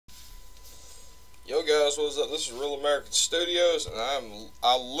Yo guys, what's up? This is Real American Studios, and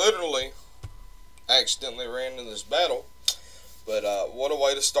I literally accidentally ran in this battle. But what a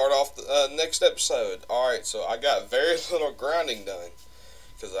way to start off the next episode. Alright, so I got very little grinding done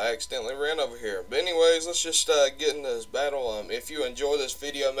because I accidentally ran over here. But anyways, let's just get into this battle. If you enjoy this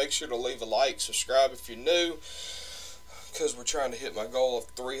video, make sure to leave a like, subscribe if you're new, because we're trying to hit my goal of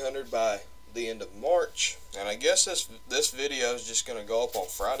 300 by the end of March. And I guess this video is just going to go up on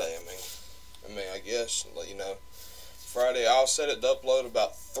Friday. I guess, you know, Friday. I'll set it to upload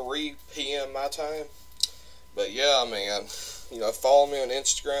about 3 p.m. my time. But yeah, you know, follow me on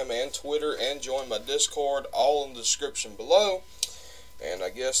Instagram and Twitter and join my Discord, all in the description below. And I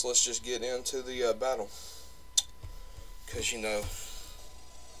guess let's just get into the battle. Because, you know,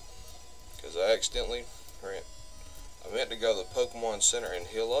 I accidentally ran. I meant to go to the Pokemon Center and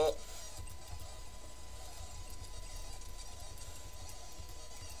heal up.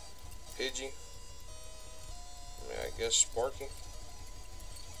 Pidgey. I guess Sparky.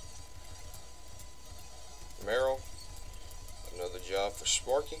 Meryl. Another job for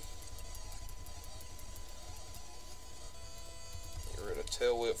Sparky. Get rid of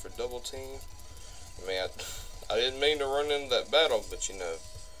Tail Whip for double team. I didn't mean to run into that battle, but you know,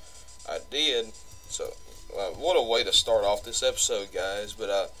 I did. So, what a way to start off this episode, guys.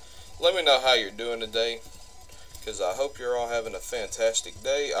 But let me know how you're doing today, because I hope you're all having a fantastic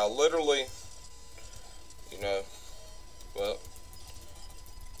day. I literally, you know, well,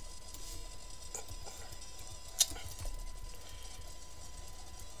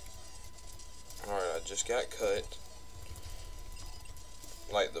 alright, I just got cut.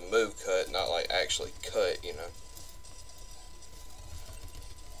 Like the move cut, not like actually cut, you know.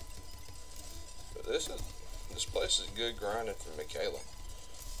 But this place is good grinding for Michaela.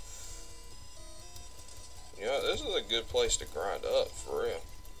 You know, this is a good place to grind up, for real.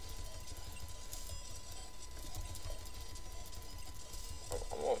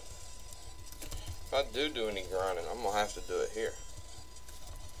 If I do any grinding, I'm gonna have to do it here.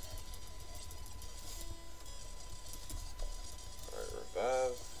 Alright,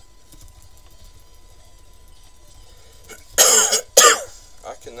 revive.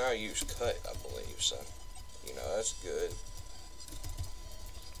 I can now use cut, I believe, so you know, that's good.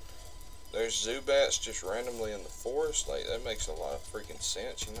 There's Zubats just randomly in the forest. Like, that makes a lot of freaking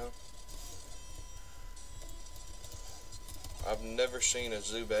sense, you know. I've never seen a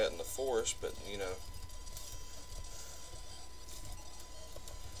Zubat in the forest, but you know.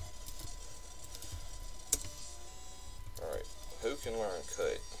 Alright, who can learn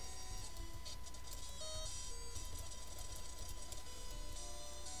cut?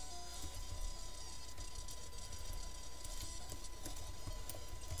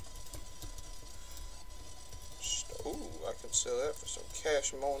 Ooh, I can sell that for some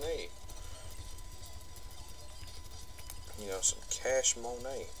cash money. You know, some cash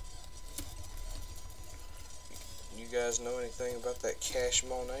money. You guys know anything about that cash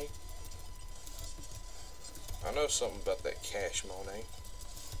money? I know something about that cash money.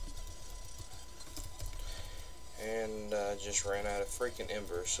 And I just ran out of freaking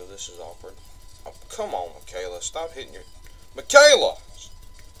embers, so this is awkward. Oh, come on, Michaela. Stop hitting your... Michaela!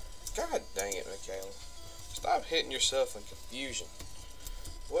 God dang it, Michaela. Stop hitting yourself in confusion.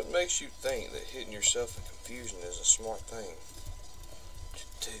 What makes you think that hitting yourself in confusion is a smart thing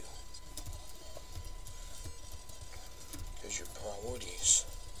to do? Because your priorities.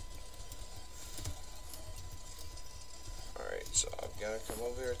 Alright, so I've got to come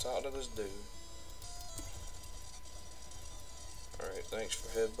over here and talk to this dude. Alright, thanks for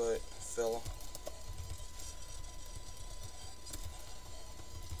headbutt, fella.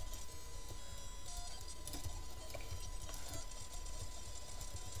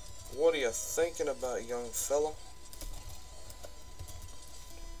 What are you thinking about, young fella?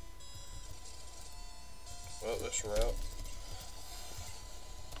 Well, this route.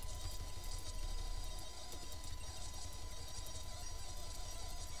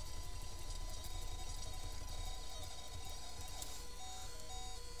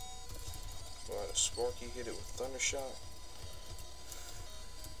 Right, Sparky hit it with Thunder Shot.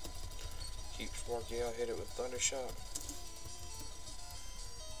 Keep Sparky out, hit it with Thunder Shot.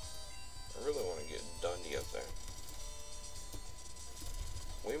 I really want to get Dundee up there.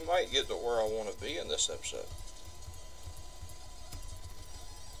 We might get to where I want to be in this episode.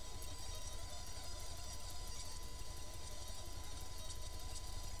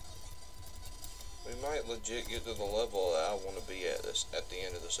 We might legit get to the level that I want to be at the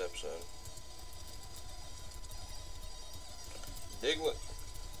end of this episode. Diglett.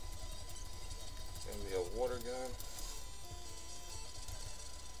 Gonna be a water gun.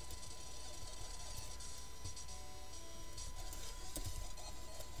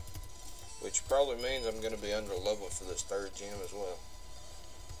 probably means I'm going to be under level for this third gym as well.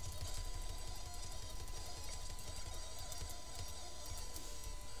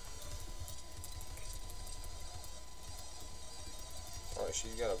 Alright,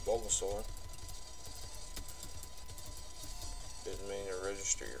 she's got a Bulbasaur. Didn't mean to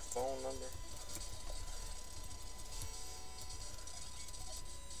register your phone number.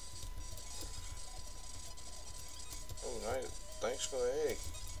 Oh, nice. Thanks for the egg.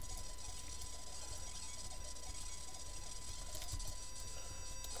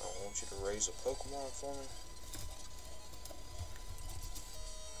 I want you to raise a Pokemon for me.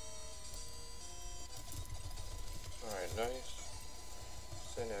 Alright, nice.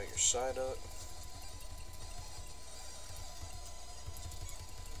 Send out your Psyduck.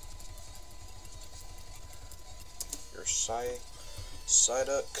 Your Psyduck.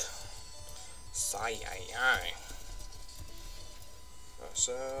 I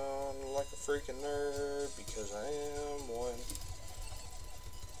sound like a freaking nerd because I am one.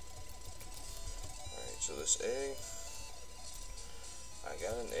 Alright, so this egg, I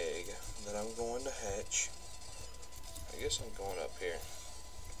got an egg that I'm going to hatch. I guess I'm going up here.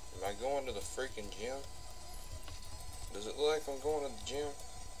 Am I going to the freaking gym? Does it look like I'm going to the gym?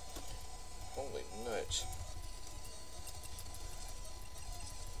 Holy nuts.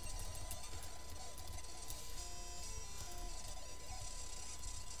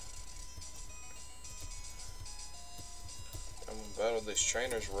 I'm gonna battle these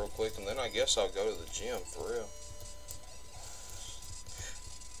trainers real quick and then I guess I'll go to the gym for real.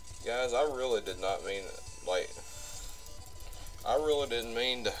 Guys, I really did not mean I really didn't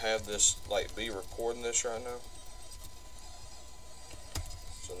mean to have this be recording this right now.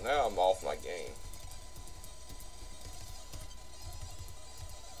 So now I'm off my game.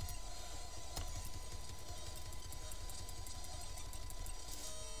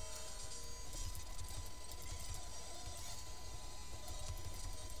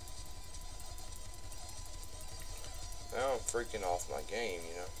 Now I'm freaking off my game,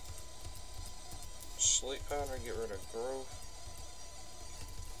 you know. Sleep powder, get rid of growth.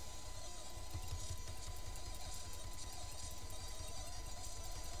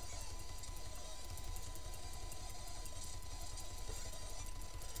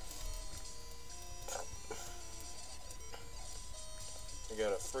 I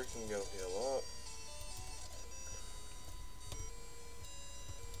gotta freaking go heal up.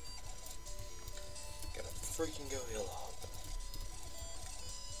 Gotta freaking go heal up.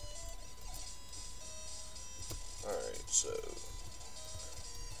 Alright, so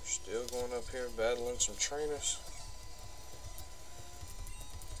still going up here battling some trainers.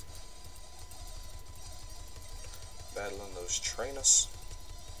 Battling those trainers.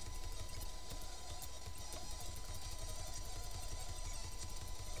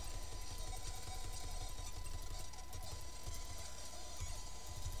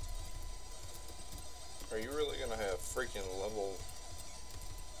 Are you really gonna have freaking level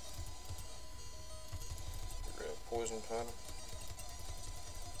poison powder?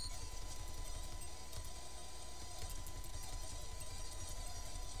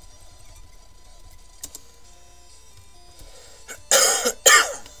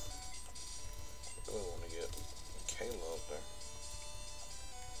 Really want to get Kayla up there.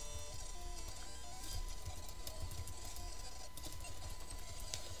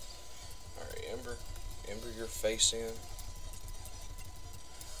 Alright, Ember your face in.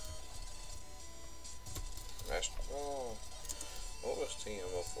 Oh, what was TM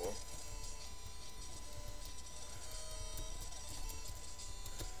up for?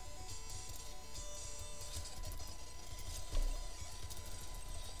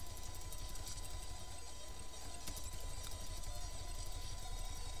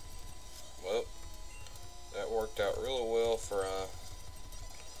 Well, that worked out really well for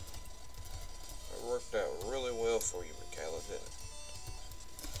you, Michaela, didn't it?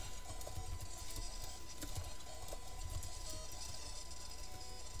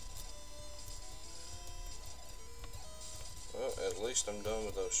 Well, at least I'm done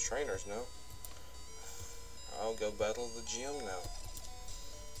with those trainers now. I'll go battle the gym now.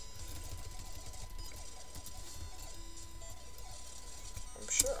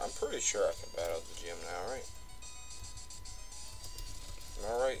 I'm pretty sure I can battle the gym now, right? Am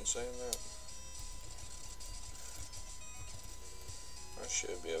I right in saying that? I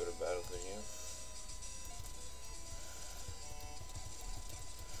should be able to battle the gym.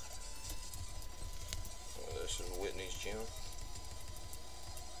 Well, this is Whitney's gym.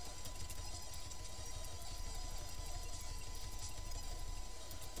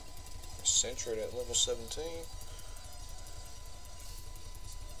 Centered at level 17.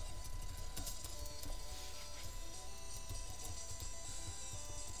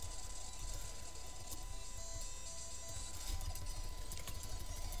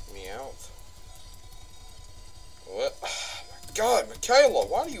 Meowth. What? Oh my God, Michaela,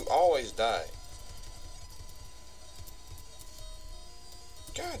 why do you always die?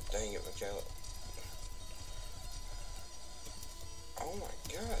 God dang it, Michaela. Oh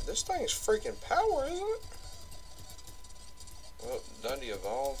my God, this thing's freaking power, isn't it? Well, Dundee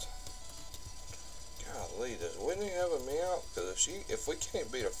evolved. Golly, does Whitney have a Meowth? Because if we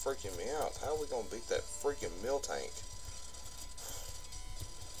can't beat a freaking Meowth, how are we gonna beat that freaking Miltank?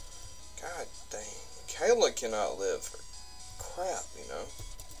 God dang, Kayla cannot live for crap, you know.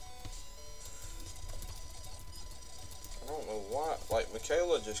 I don't know why. Like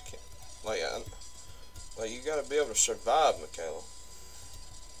Michaela just can't. Like you gotta be able to survive, Michaela.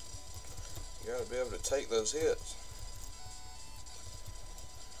 You gotta be able to take those hits.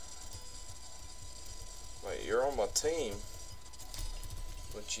 Like you're on my team,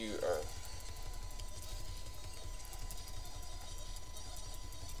 but you are.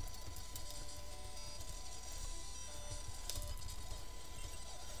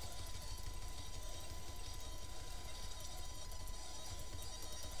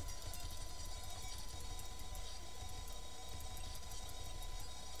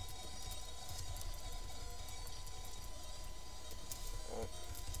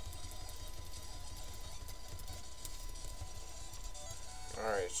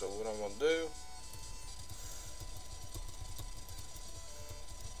 Alright, so what I'm going to do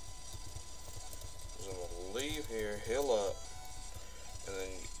is I'm going to leave here, heal up, and then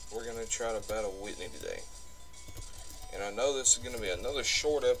we're going to try to battle Whitney today. And I know this is going to be another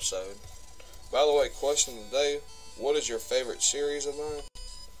short episode. By the way, question of the day, what is your favorite series of mine?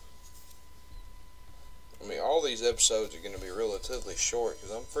 I mean, all these episodes are going to be relatively short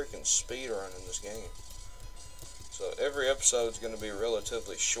because I'm freaking speedrunning this game. So every episode is going to be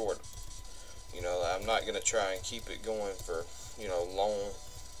relatively short. You know, I'm not going to try and keep it going for, you know,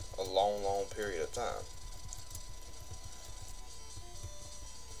 a long period of time.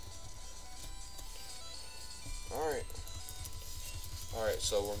 Alright,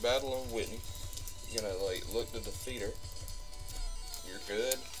 so we're battling Whitney. You're going to, like, look to defeat her. You're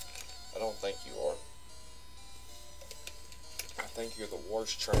good. I don't think you are. I think you're the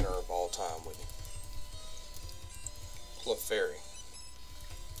worst trainer of all time, Whitney. Clefairy.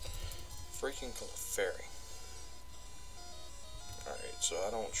 Freaking Clefairy. Alright, so I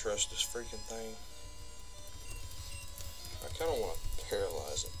don't trust this freaking thing. I kind of want to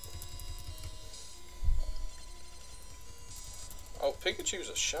paralyze it. Oh, Pikachu's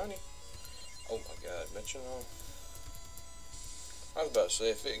a shiny. Oh my God, Metronome. I was about to say,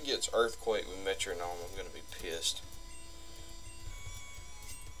 if it gets Earthquake with Metronome, I'm going to be pissed.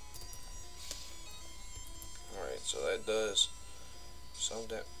 Alright, so that does some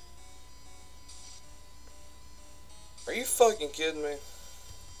damage. Are you fucking kidding me?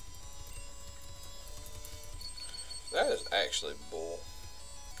 That is actually bull.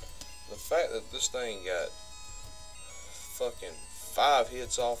 The fact that this thing got fucking 5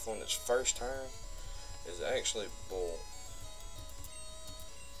 hits off on its first turn is actually bull.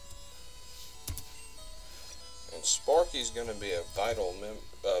 And Sparky's gonna be a vital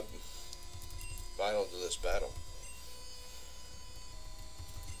to this battle.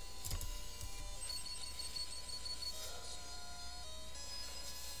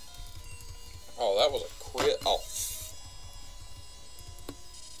 Oh, that was a crit. Oh.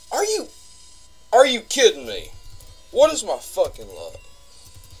 Are you kidding me? What is my fucking luck?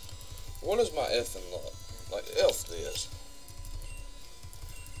 What is my effing luck? Like, F this.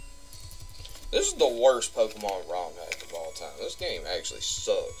 This is the worst Pokemon ROM hack of all time. This game actually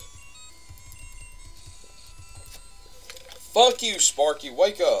sucks. Fuck you, Sparky.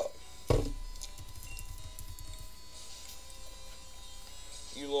 Wake up.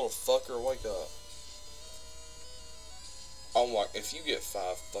 You little fucker, wake up. Oh my, if you get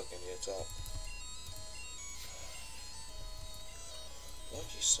 5 fucking hits off.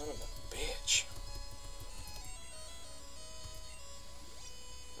 Lucky son of a bitch.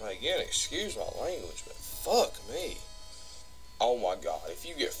 Now again, excuse my language, but fuck me. Oh my God, if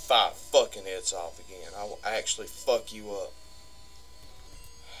you get 5 fucking hits off again, I will actually fuck you up.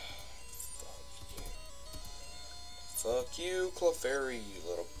 Fuck you, Clefairy, you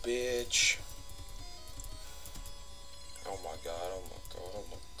little bitch. Oh my God, oh my God, oh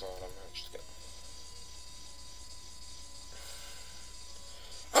my God,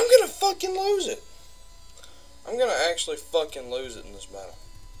 I'm gonna fucking lose it. I'm gonna actually fucking lose it in this battle.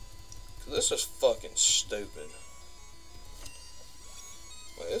 This is fucking stupid.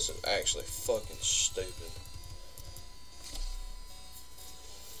 Like, this is actually fucking stupid.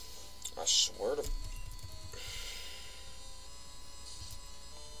 I swear to...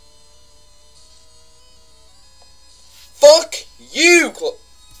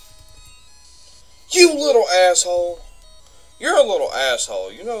 You little asshole. You're a little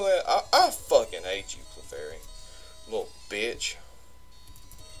asshole. You know that? I fucking hate you, Clefairy. Little bitch.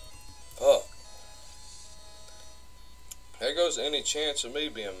 Fuck. There goes any chance of me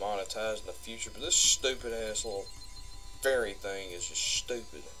being monetized in the future, but this stupid ass little fairy thing is just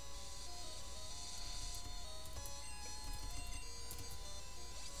stupid.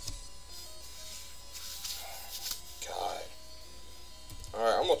 God.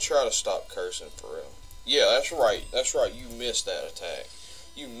 Alright, I'm gonna try to stop cursing for real. Yeah, that's right. That's right. You missed that attack.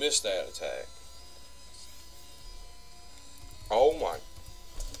 You missed that attack. Oh my.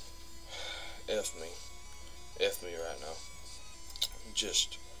 F me. F me right now.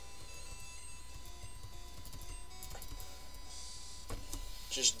 Just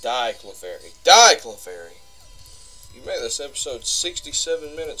die, Clefairy. Die, Clefairy. You made this episode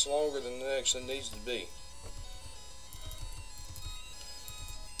 67 minutes longer than it actually needs to be.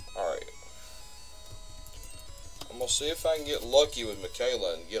 Alright. I'm going to see if I can get lucky with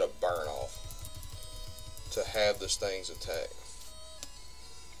Michaela and get a burn off to have this thing's attack.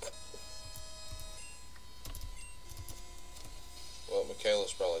 Well,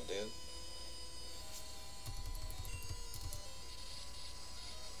 Michaela's probably dead.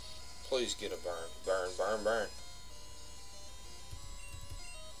 Please get a burn. Burn, burn, burn.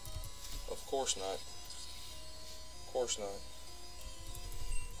 Of course not. Of course not.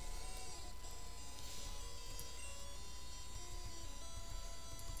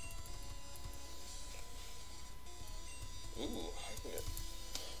 Ooh, I can get...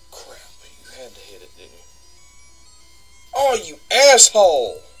 Crap, you had to hit it, didn't you? Oh, you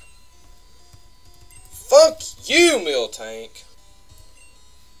asshole! Fuck you, Miltank!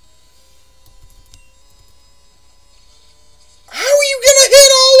 How are you gonna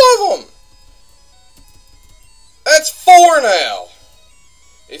hit all of them? That's 4 now!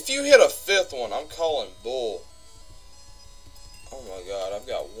 If you hit a 5th one, I'm calling bull. Oh my god, I've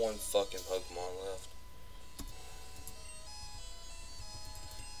got 1 fucking Pokemon left.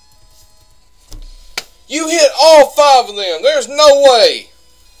 You hit all 5 of them. There's no way.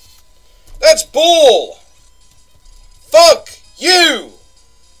 That's bull. Fuck you.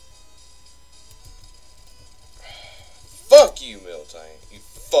 Fuck you, Miltank. You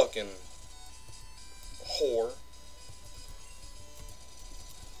fucking whore.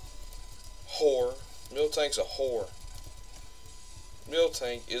 Whore. Miltank's a whore.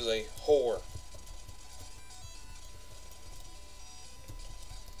 Miltank is a whore.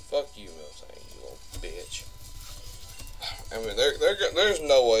 Fuck you, Miltank, you little bitch. I mean, there's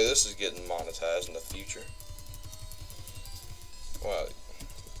no way this is getting monetized in the future. Well,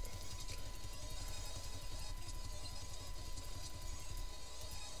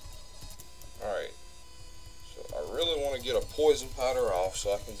 alright. So I really want to get a poison powder off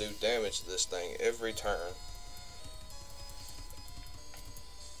so I can do damage to this thing every turn.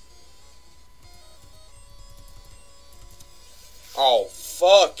 Oh,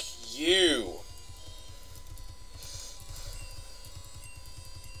 fuck you.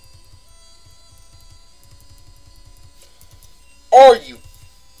 Are you?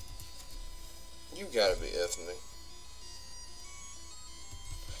 You gotta be effing me.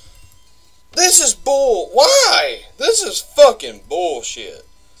 This is bull. Why? This is fucking bullshit.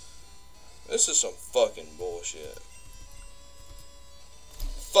 This is some fucking bullshit.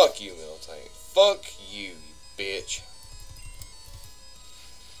 Fuck you, Miltank. Fuck you, you bitch.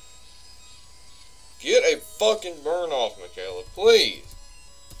 Get a fucking burn off, Michaela, please.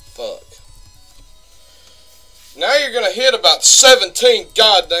 Fuck. Now you're gonna hit about 17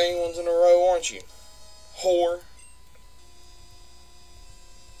 goddamn ones in a row, aren't you? Whore.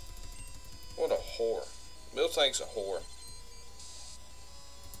 What a whore. Miltank's a whore.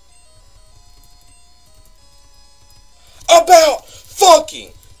 About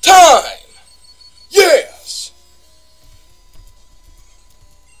fucking time! Yes!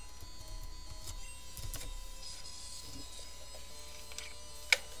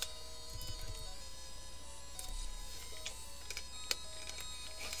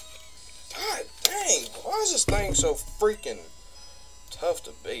 God dang, why is this thing so freaking tough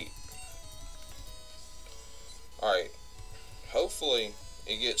to beat? Alright, hopefully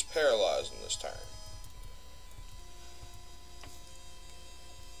it gets paralyzed in this turn.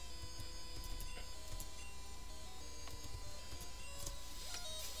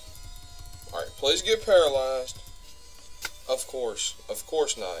 Alright, please get paralyzed. Of course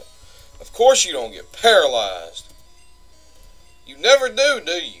not. Of course you don't get paralyzed. You never do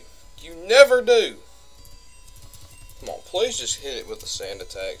you? You never do. Come on, please just hit it with the sand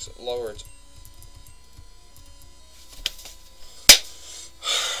attacks. It lowers.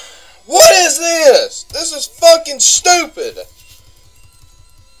 What is this? This is fucking stupid.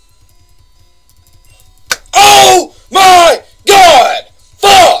 Oh my god!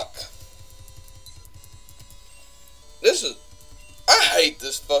 Fuck! This is... I hate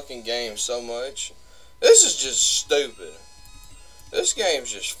this fucking game so much. This is just stupid. This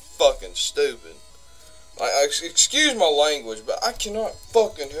game's just fucking stupid. Excuse my language, but I cannot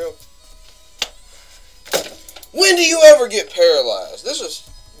fucking help. When do you ever get paralyzed? This is...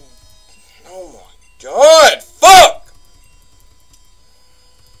 Oh my god! Fuck!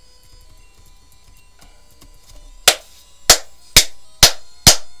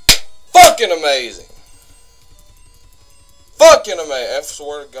 Fucking amazing. Fucking amazing. I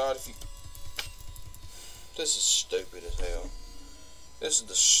swear to God, if you... This is stupid as hell. This is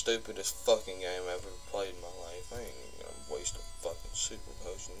the stupidest fucking game I've ever played in my life. I ain't even gonna waste a fucking super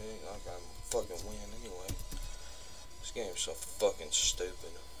potion. It ain't like I'm fucking win anyway. This game's so fucking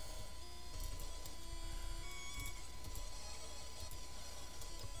stupid.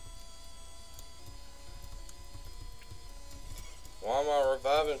 Why am I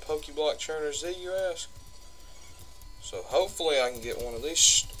reviving Pokeblock Trainer Z, you ask? So hopefully I can get one of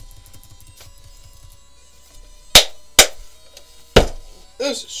these.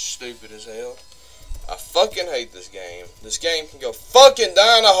 This is stupid as hell. I fucking hate this game. This game can go fucking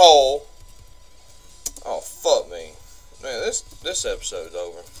down a hole. Oh, fuck me. Man, this episode's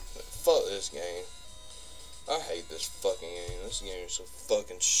over. Fuck this game. I hate this fucking game. This game is so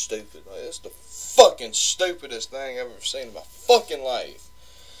fucking stupid. Like, it's the fucking stupidest thing I've ever seen in my fucking life.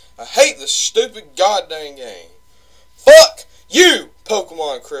 I hate this stupid goddamn game. Fuck you,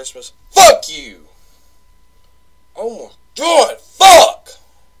 Pokemon Christmas. Fuck you. Oh my god, fuck!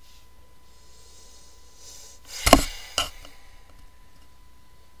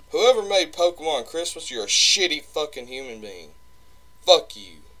 Whoever made Pokemon Christmas, you're a shitty fucking human being. Fuck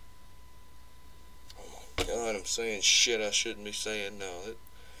you. Oh my god, I'm saying shit I shouldn't be saying now.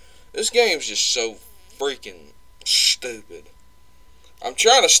 This game's just so freaking stupid. I'm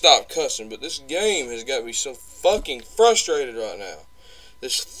trying to stop cussing, but this game has got me so fucking frustrated right now.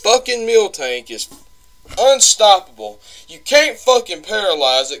 This fucking meal tank is unstoppable. You can't fucking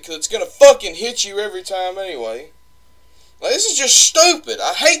paralyze it because it's gonna fucking hit you every time anyway. Like, this is just stupid.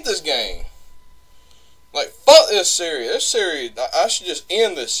 I hate this game. Like, fuck this series. This series, I should just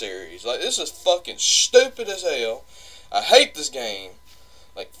end this series. Like, this is fucking stupid as hell. I hate this game.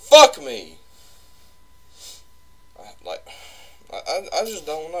 Like, fuck me. I just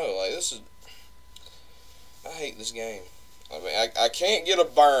don't know. Like, this is... I hate this game. I mean, I can't get a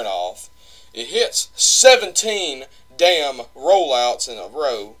burn off. It hits 17 damn rollouts in a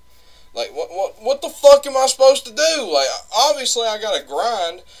row. Like, what the fuck am I supposed to do? Like, obviously I gotta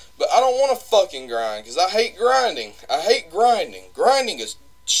grind, but I don't want to fucking grind, because I hate grinding. I hate grinding. Grinding is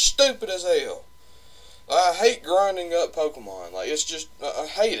stupid as hell. I hate grinding up Pokemon. Like, it's just, I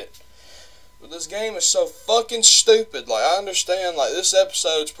hate it. But this game is so fucking stupid. Like, I understand, like, this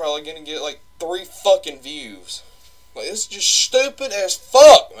episode's probably gonna get, like, 3 fucking views. Like, it's just stupid as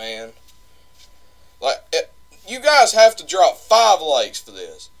fuck, man. Like, you guys have to drop 5 likes for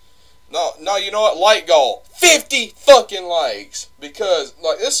this. No, you know what? Like goal. 50 fucking likes. Because,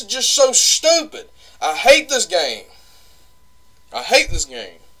 like, this is just so stupid. I hate this game. I hate this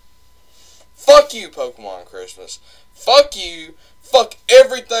game. Fuck you, Pokemon Christmas. Fuck you. Fuck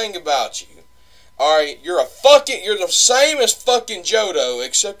everything about you. Alright, you're the same as fucking Johto,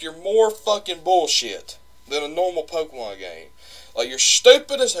 except you're more fucking bullshit than a normal Pokemon game. Like, you're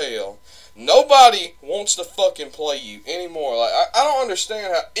stupid as hell. Nobody wants to fucking play you anymore. Like, I don't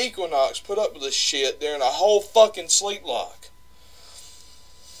understand how Equinox put up with this shit during a whole fucking sleep lock.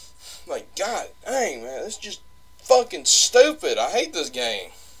 Like, god dang, man, it's just fucking stupid. I hate this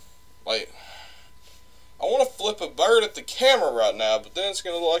game. Like, I want to flip a bird at the camera right now, but then it's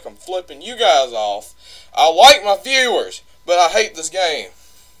going to look like I'm flipping you guys off. I like my viewers, but I hate this game.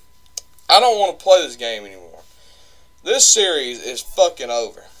 I don't want to play this game anymore. This series is fucking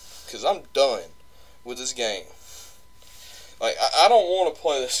over. Because I'm done with this game. Like, I don't want to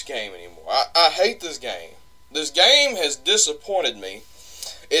play this game anymore. I hate this game. This game has disappointed me.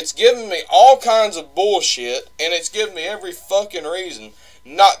 It's given me all kinds of bullshit, and it's given me every fucking reason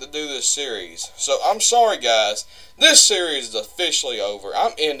not to do this series. So, I'm sorry, guys. This series is officially over.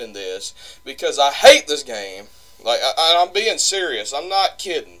 I'm ending this because I hate this game. Like, I'm being serious. I'm not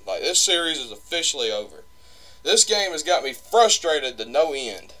kidding. Like, this series is officially over. This game has got me frustrated to no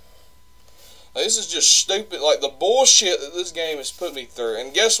end. Like, this is just stupid. Like, the bullshit that this game has put me through.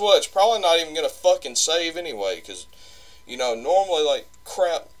 And guess what? It's probably not even going to fucking save anyway. Because, you know, normally, like,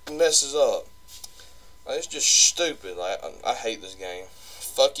 crap messes up. Like, it's just stupid. Like, I hate this game.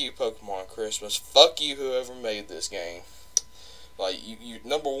 fuck you, Pokemon Christmas. Fuck you, whoever made this game. Like, you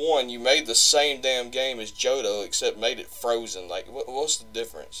number one, you made the same damn game as Johto, except made it frozen. Like, what's the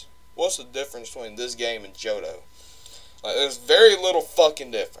difference? What's the difference between this game and Johto? Like, there's very little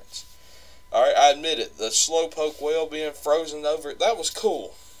fucking difference. Alright, I admit it. The Slowpoke well being frozen over, that was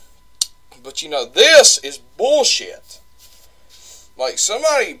cool. But, you know, this is bullshit. Like,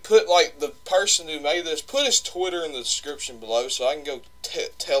 somebody put, like, the person who made this, put his Twitter in the description below so I can go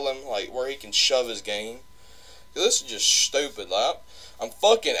tell him, like, where he can shove his game. This is just stupid. Like, I'm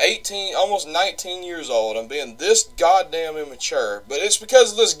fucking 18, almost 19 years old. I'm being this goddamn immature. But it's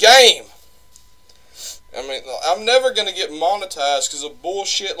because of this game. I mean, I'm never going to get monetized because of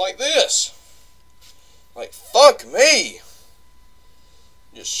bullshit like this. Like, fuck me.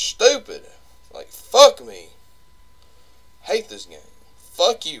 Just stupid. Like, fuck me. Hate this game.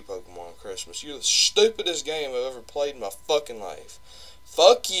 Fuck you, Pokemon Christmas. You're the stupidest game I've ever played in my fucking life.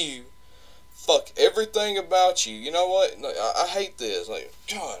 Fuck you. Fuck everything about you. You know what? Like, I hate this. Like,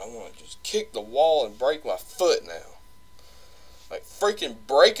 God, I want to just kick the wall and break my foot now. Like, freaking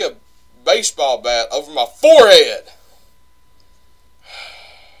break a baseball bat over my forehead.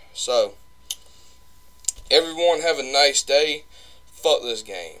 So, everyone have a nice day. Fuck this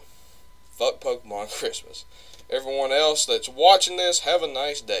game. Fuck Pokemon Christmas. Everyone else that's watching this, have a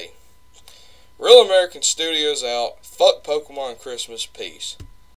nice day. Real American Studios out. Fuck Pokemon Christmas. Peace.